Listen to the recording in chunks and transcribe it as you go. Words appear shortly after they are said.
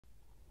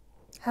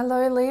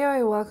Hello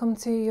Leo, welcome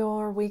to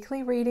your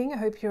weekly reading. I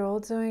hope you're all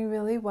doing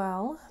really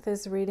well.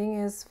 This reading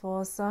is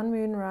for Sun,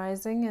 Moon,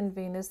 Rising and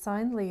Venus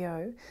sign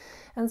Leo.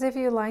 And if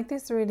you like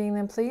this reading,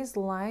 then please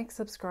like,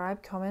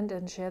 subscribe, comment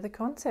and share the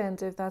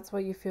content if that's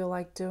what you feel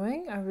like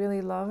doing. I really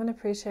love and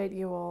appreciate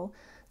you all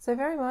so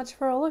very much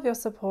for all of your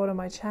support on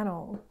my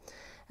channel.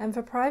 And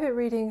for private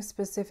readings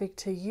specific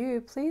to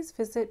you, please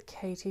visit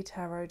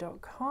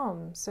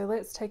katietarot.com. So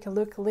let's take a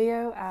look,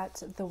 Leo,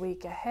 at the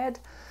week ahead.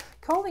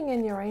 Calling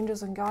in your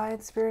angels and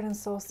guides, spirit and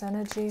source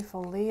energy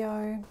for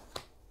Leo.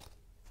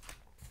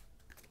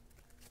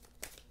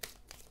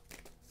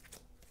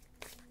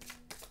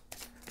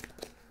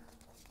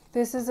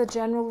 This is a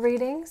general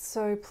reading,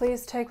 so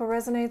please take what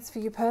resonates for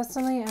you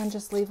personally and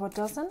just leave what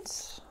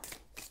doesn't.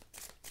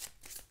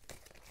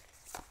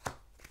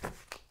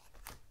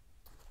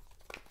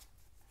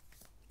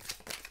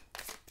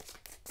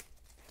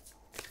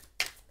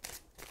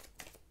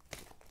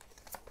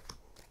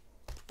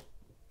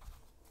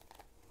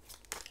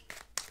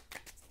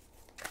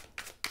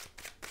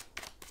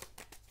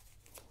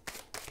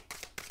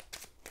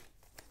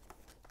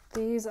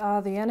 These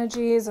are the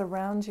energies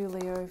around you,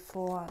 Leo,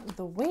 for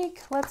the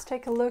week. Let's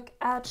take a look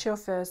at your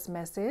first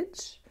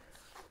message.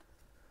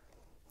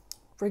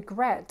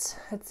 Regret.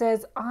 It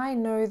says, I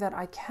know that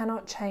I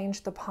cannot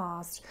change the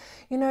past.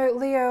 You know,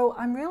 Leo,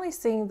 I'm really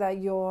seeing that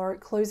you're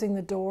closing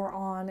the door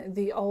on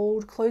the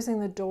old, closing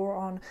the door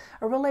on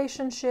a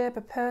relationship,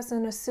 a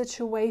person, a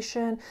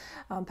situation,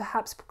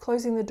 perhaps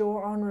closing the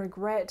door on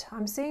regret.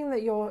 I'm seeing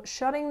that you're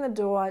shutting the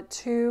door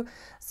to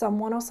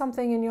someone or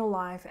something in your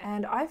life,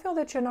 and I feel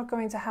that you're not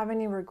going to have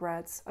any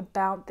regrets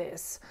about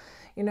this.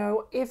 You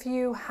know, if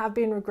you have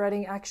been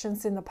regretting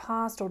actions in the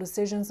past or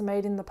decisions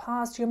made in the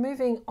past, you're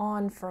moving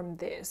on from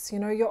this. You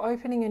know, you're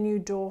opening a new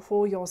door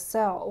for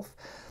yourself.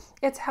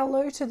 It's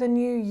hello to the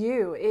new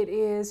you. It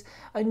is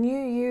a new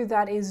you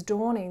that is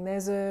dawning.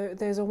 There's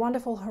a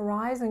wonderful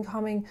horizon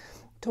coming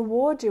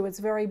toward you. It's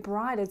very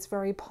bright. It's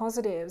very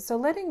positive. So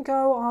letting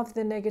go of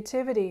the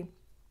negativity.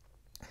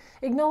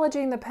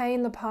 Acknowledging the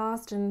pain, the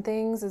past and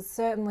things is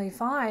certainly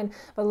fine,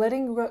 but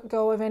letting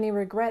go of any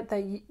regret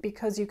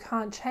because you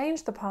can't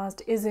change the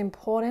past is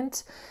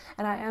important.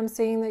 And I am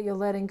seeing that you're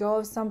letting go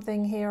of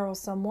something here or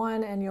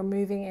someone and you're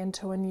moving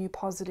into a new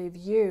positive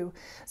you.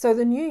 So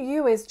the new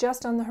you is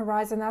just on the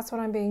horizon. That's what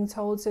I'm being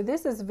told. So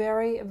this is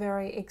very,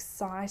 very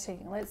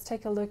exciting. Let's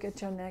take a look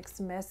at your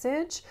next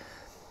message.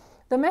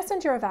 The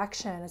messenger of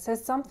action. It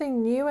says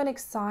something new and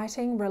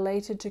exciting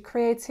related to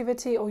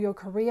creativity or your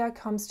career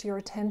comes to your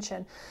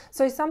attention.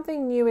 So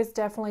something new is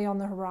definitely on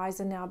the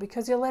horizon now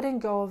because you're letting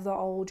go of the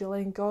old. You're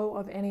letting go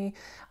of any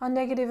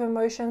negative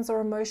emotions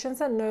or emotions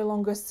that no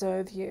longer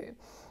serve you.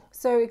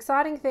 So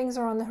exciting things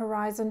are on the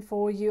horizon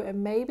for you. It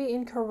may be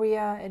in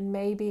career, it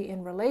may be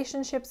in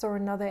relationships or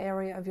another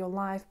area of your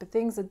life, but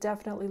things are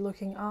definitely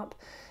looking up.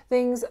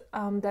 Things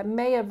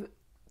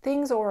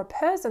or a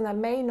person that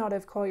may not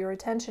have caught your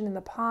attention in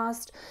the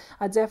past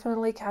are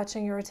definitely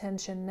catching your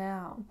attention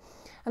now.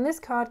 And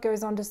this card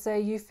goes on to say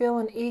you feel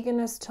an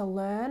eagerness to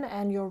learn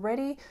and you're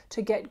ready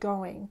to get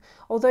going.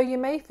 Although you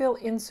may feel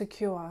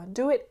insecure,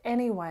 do it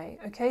anyway,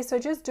 okay? So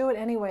just do it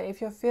anyway. If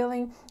you're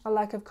feeling a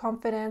lack of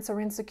confidence or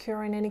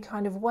insecure in any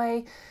kind of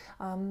way,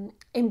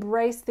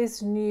 embrace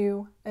this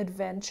new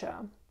adventure.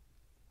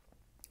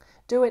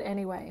 Do it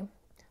anyway.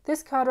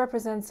 This card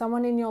represents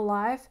someone in your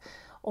life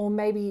or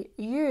maybe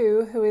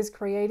you who is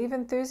creative,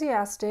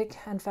 enthusiastic,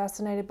 and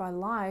fascinated by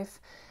life,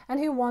 and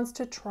who wants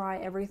to try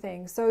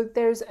everything. So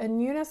there's a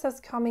newness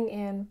that's coming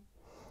in.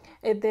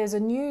 There's a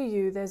new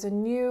you, there's a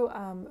new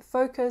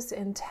focus,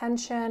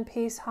 intention,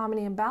 peace,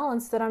 harmony, and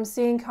balance that I'm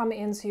seeing come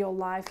into your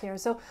life here.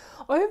 So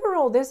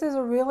overall, this is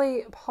a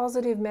really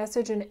positive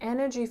message and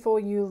energy for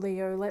you,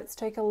 Leo. Let's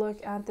take a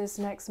look at this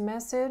next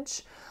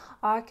message.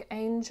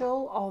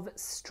 Archangel of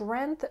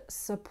strength,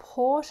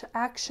 support,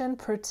 action,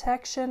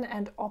 protection,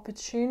 and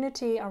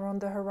opportunity are on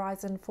the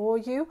horizon for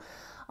you.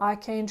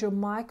 Archangel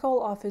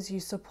Michael offers you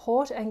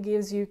support and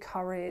gives you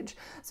courage.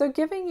 So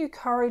giving you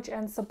courage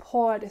and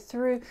support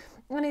through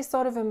any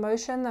sort of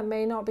emotion that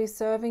may not be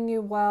serving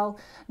you well,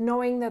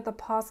 knowing that the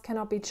past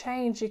cannot be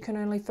changed, you can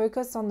only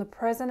focus on the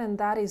present, and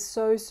that is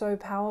so, so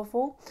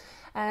powerful.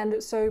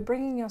 And so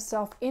bringing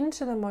yourself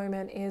into the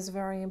moment is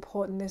very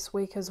important this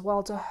week as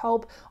well to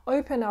help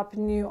open up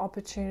new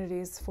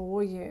opportunities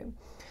for you.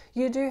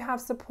 You do have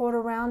support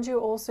around you.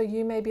 Also,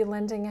 you may be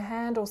lending a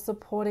hand or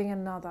supporting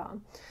another.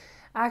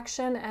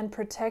 Action and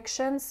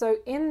protection. So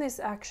in this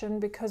action,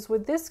 because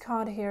with this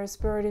card here,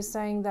 Spirit is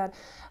saying that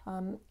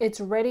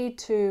it's ready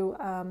to,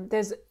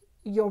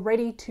 you're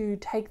ready to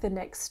take the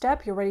next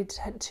step. You're ready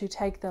to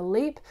take the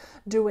leap.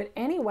 Do it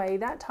anyway.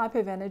 That type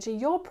of energy.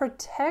 You're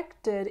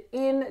protected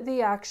in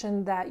the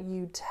action that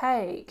you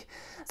take.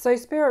 So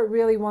Spirit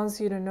really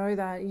wants you to know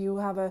that you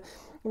have a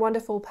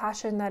wonderful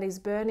passion that is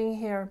burning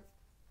here.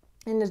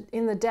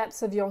 in the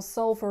depths of your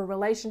soul for a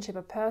relationship,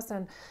 a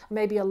person,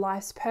 maybe a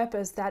life's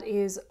purpose that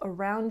is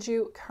around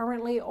you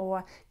currently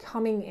or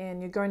coming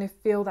in. You're going to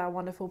feel that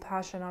wonderful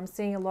passion. I'm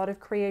seeing a lot of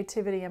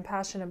creativity and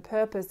passion and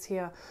purpose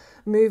here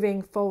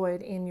moving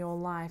forward in your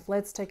life.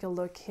 Let's take a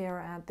look here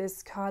at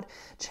this card.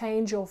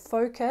 Change your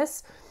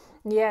focus.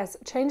 Yes,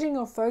 changing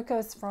your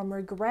focus from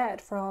regret,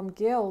 from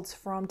guilt,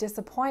 from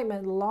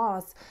disappointment,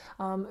 loss,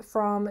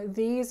 from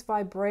these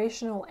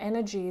vibrational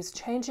energies,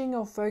 changing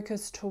your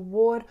focus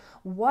toward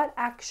what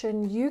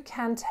action you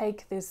can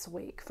take this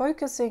week.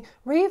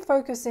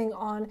 Refocusing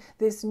on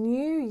this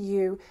new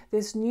you,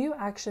 this new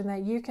action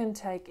that you can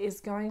take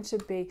is going to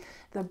be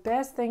the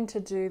best thing to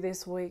do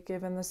this week,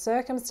 given the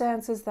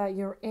circumstances that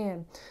you're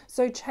in.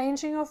 So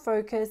changing your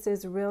focus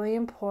is really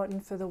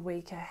important for the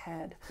week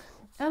ahead.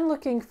 And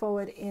looking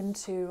forward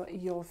into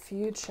your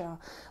future.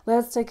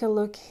 Let's take a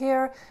look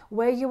here.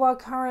 Where you are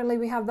currently,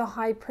 we have the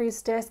High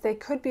Priestess. There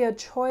could be a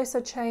choice,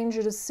 a change,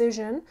 a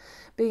decision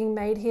being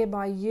made here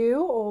by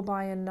you or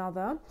by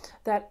another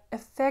that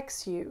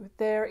affects you.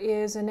 There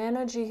is an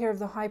energy here of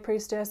the High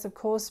Priestess, of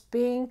course,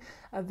 being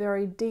a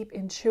very deep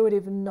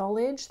intuitive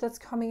knowledge that's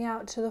coming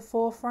out to the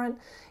forefront.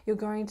 You're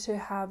going to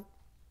have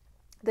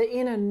the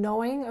inner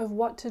knowing of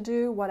what to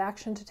do, what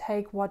action to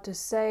take, what to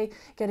say,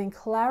 getting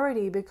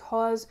clarity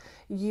because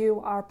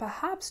you are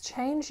perhaps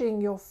changing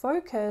your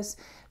focus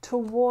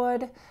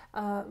toward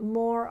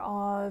more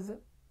of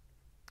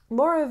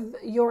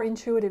your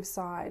intuitive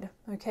side.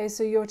 Okay,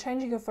 so you're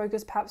changing your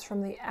focus perhaps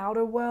from the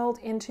outer world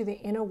into the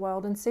inner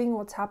world and seeing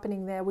what's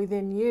happening there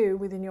within you,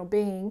 within your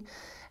being.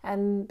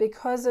 And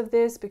because of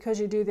this, because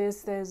you do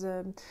this, there's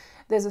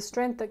a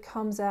strength that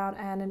comes out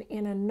and an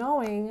inner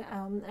knowing,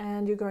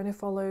 and you're going to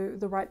follow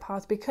the right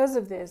path because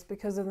of this,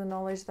 because of the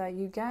knowledge that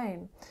you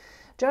gain.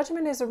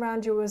 Judgment is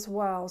around you as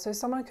well. So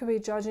someone could be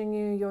judging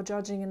you, you're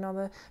judging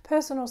another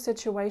personal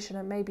situation.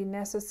 It may be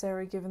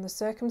necessary given the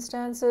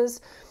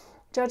circumstances.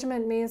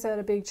 Judgment means that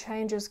a big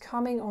change is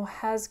coming or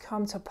has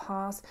come to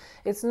pass.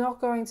 It's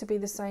not going to be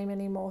the same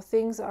anymore.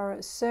 Things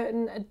are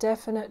certain,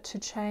 definite to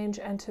change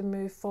and to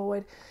move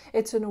forward.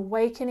 It's an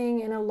awakening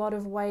in a lot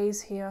of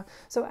ways here.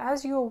 So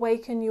as you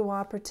awaken, you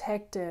are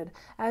protected.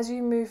 As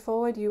you move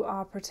forward, you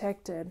are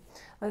protected.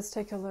 Let's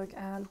take a look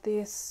at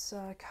this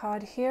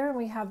card here.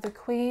 We have the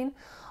Queen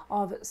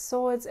of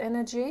Swords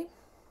energy.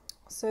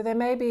 So there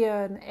may be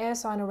an air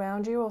sign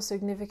around you or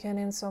significant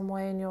in some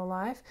way in your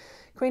life.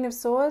 Queen of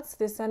Swords,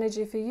 this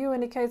energy for you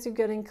indicates you're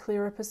getting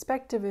clearer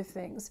perspective of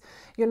things.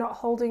 You're not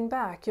holding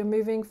back. You're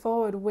moving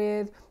forward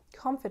with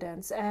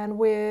confidence and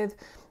with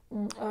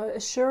a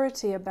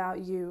surety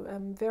about you.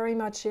 Very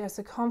much, yes,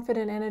 a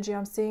confident energy.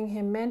 I'm seeing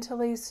here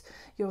mentally.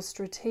 You're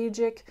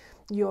strategic.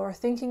 You're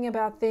thinking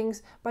about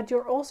things, but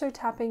you're also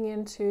tapping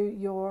into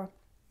your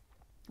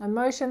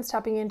emotions,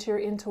 tapping into your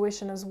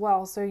intuition as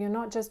well. So you're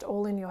not just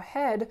all in your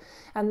head,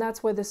 and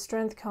that's where the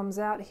strength comes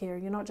out here.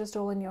 You're not just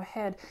all in your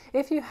head.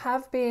 If you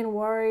have been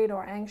worried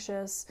or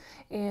anxious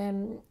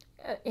in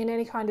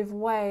any kind of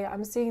way,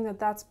 I'm seeing that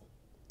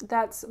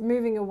that's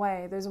moving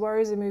away. Those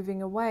worries are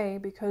moving away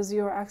because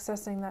you're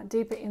accessing that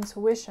deeper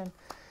intuition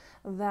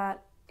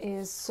that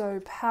is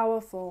so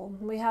powerful.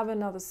 We have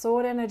another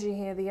sword energy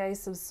here. The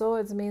Ace of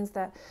Swords means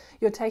that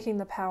you're taking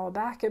the power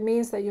back. It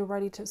means that you're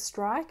ready to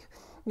strike.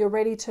 You're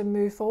ready to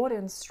move forward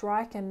and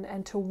strike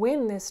and to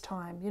win this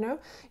time. You know,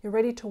 you're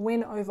ready to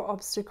win over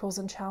obstacles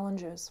and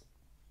challenges.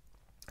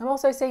 I'm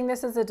also seeing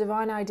this as a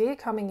divine idea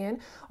coming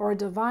in or a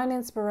divine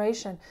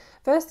inspiration.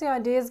 First, the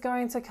idea is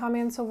going to come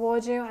in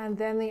towards you, and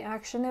then the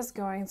action is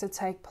going to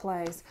take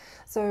place.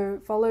 So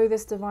follow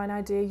this divine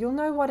idea. You'll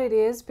know what it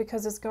is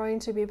because it's going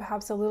to be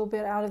perhaps a little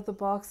bit out of the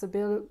box,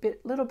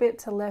 little bit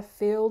to left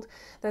field.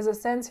 There's a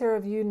sense here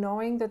of you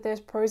knowing that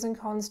there's pros and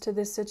cons to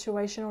this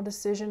situation or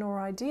decision or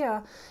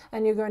idea,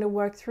 and you're going to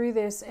work through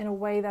this in a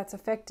way that's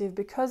effective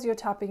because you're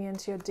tapping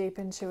into your deep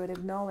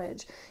intuitive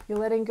knowledge. You're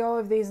letting go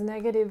of these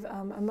negative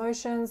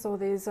emotions or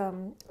these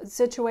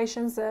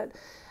situations that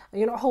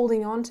you're not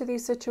holding on to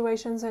these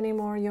situations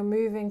anymore. You're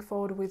moving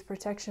forward with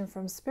protection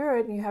from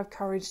spirit, and you have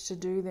courage to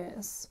do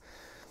this.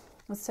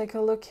 Let's take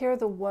a look here at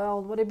the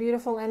World. What a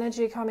beautiful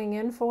energy coming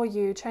in for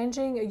you.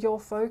 Changing your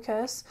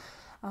focus.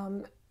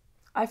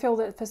 I feel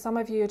that for some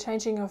of you, you're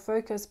changing your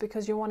focus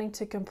because you're wanting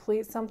to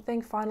complete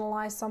something,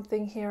 finalize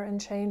something here, and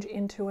change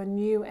into a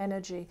new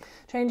energy,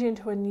 change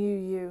into a new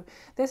you.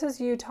 This is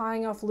you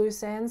tying off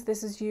loose ends.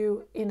 This is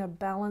you in a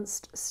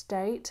balanced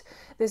state.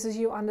 This is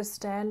you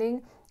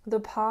understanding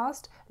the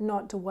past,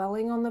 not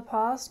dwelling on the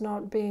past,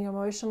 not being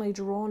emotionally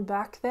drawn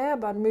back there,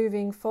 but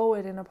moving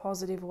forward in a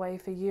positive way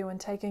for you and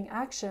taking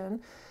action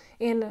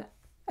in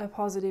a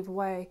positive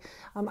way.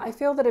 I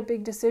feel that a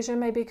big decision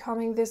may be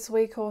coming this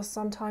week or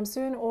sometime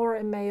soon, or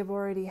it may have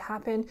already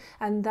happened,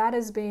 and that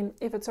has been,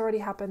 if it's already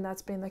happened,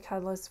 that's been the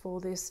catalyst for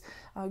this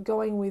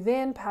going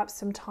within, perhaps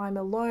some time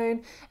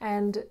alone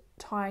and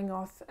tying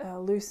off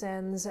loose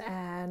ends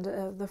and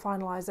the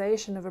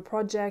finalization of a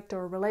project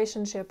or a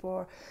relationship,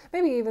 or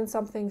maybe even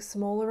something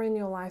smaller in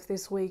your life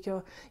this week.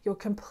 You're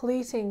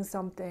completing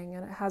something,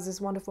 and it has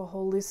this wonderful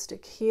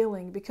holistic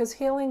healing because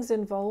healing's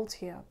involved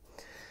here.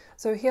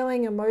 So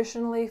healing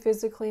emotionally,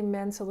 physically,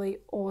 mentally,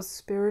 or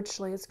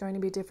spiritually, it's going to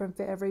be different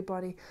for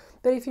everybody.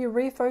 But if you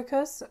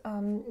refocus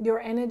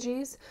your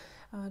energies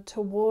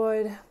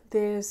toward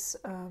this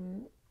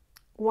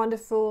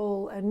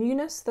wonderful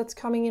newness that's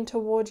coming in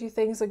toward you,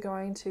 things are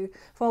going to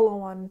follow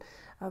on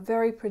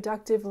very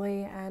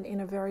productively and in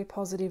a very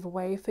positive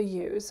way for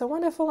you. So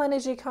wonderful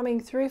energy coming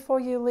through for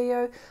you,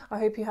 Leo. I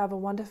hope you have a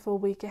wonderful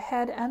week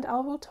ahead, and I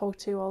will talk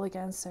to you all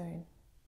again soon.